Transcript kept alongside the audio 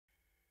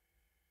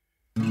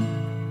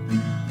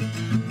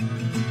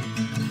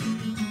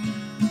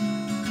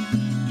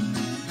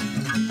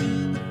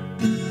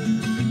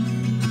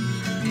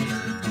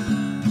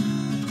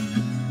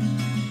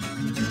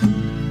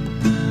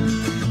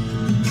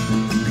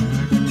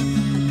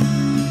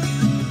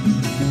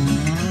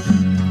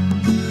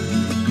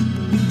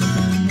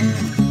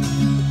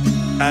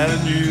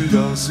and you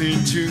don't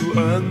seem to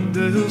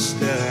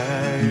understand.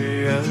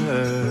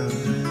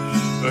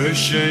 A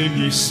shame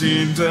you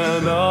seemed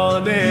an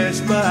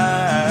honest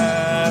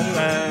man,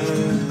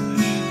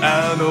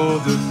 and all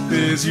the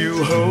fears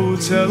you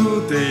hold so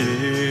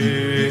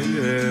dear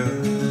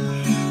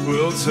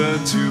will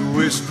turn to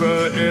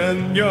whisper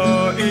in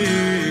your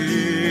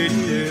ear.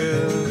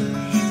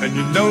 And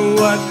you know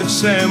what they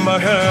say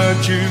might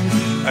hurt you,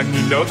 and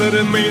you know that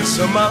it means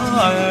so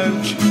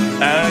much,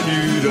 and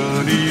you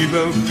don't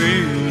even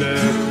feel a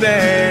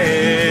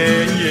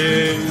thing.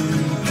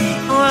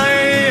 I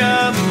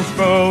am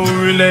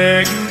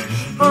falling,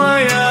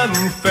 I am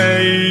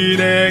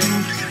fading,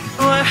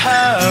 I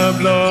have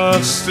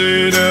lost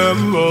it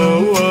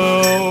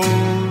all,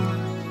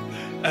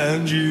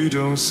 and you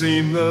don't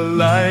seem the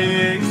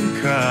lying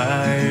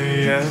kind.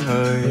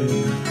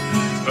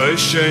 A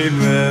shame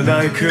that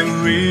I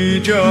can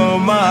read your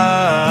mind,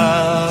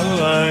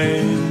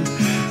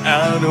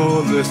 and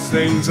all the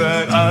things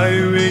that I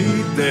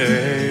read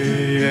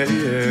there.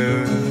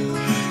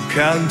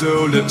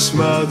 Condolence,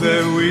 smile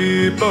that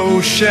we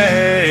both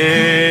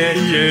shared.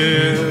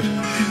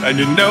 And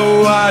you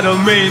know I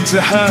don't mean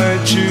to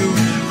hurt you,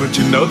 but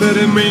you know that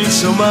it means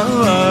so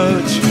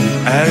much,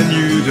 and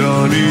you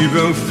don't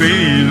even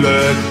feel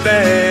a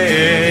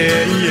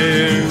thing.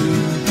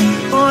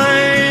 I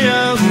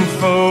am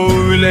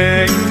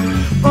falling,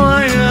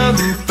 I am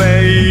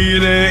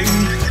fading,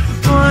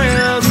 I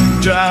am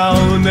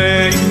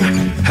drowning,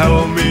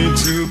 help me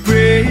to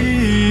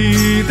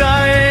breathe.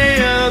 I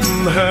am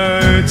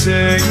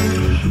hurting,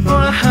 I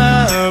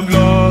have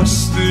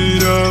lost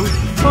it all,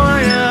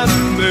 I am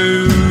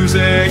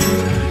losing,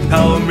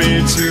 help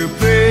me to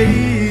breathe.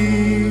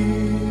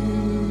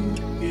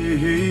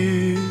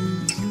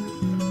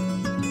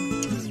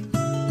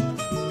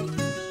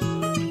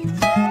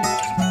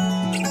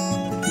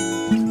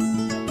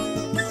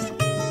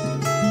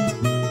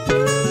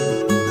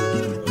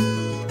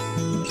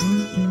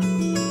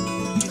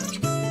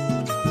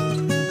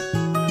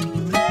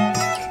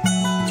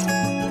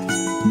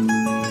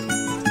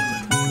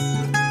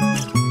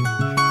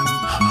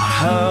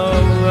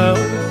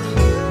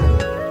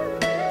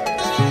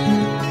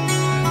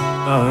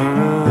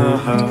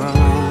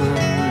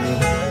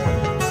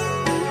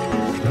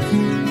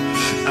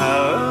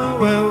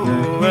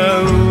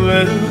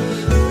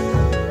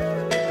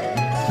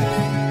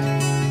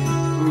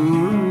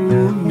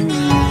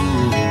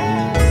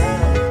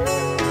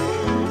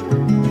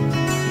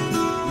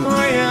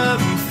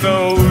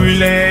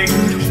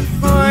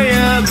 I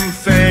am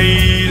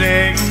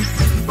failing,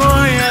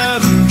 I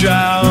am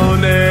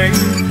drowning,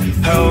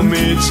 help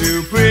me to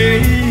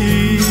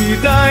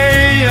breathe. I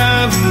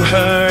am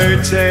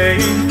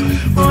hurting,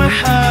 I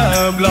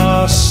have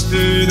lost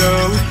it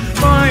all,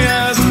 I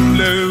am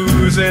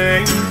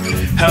losing,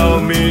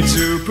 help me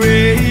to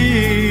breathe.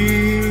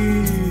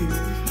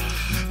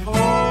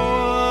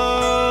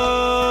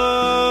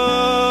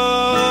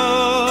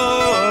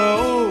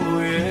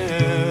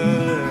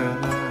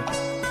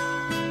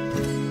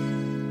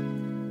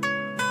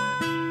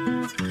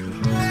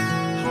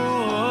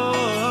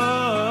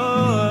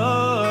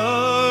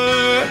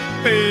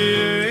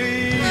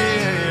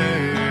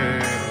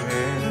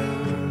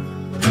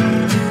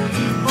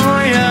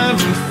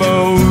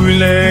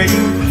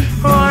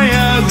 I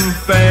am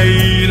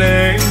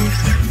failing,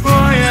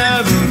 I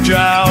am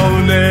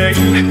drowning,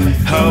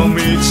 help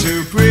me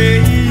to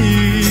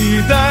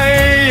breathe. I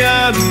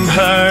am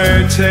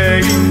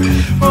hurting,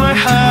 I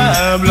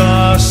have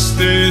lost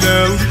it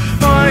all,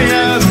 I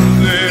am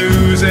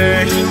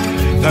losing,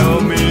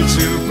 help me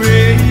to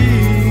breathe.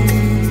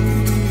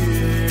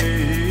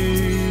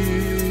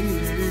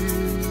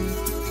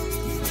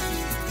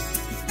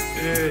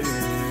 Yeah.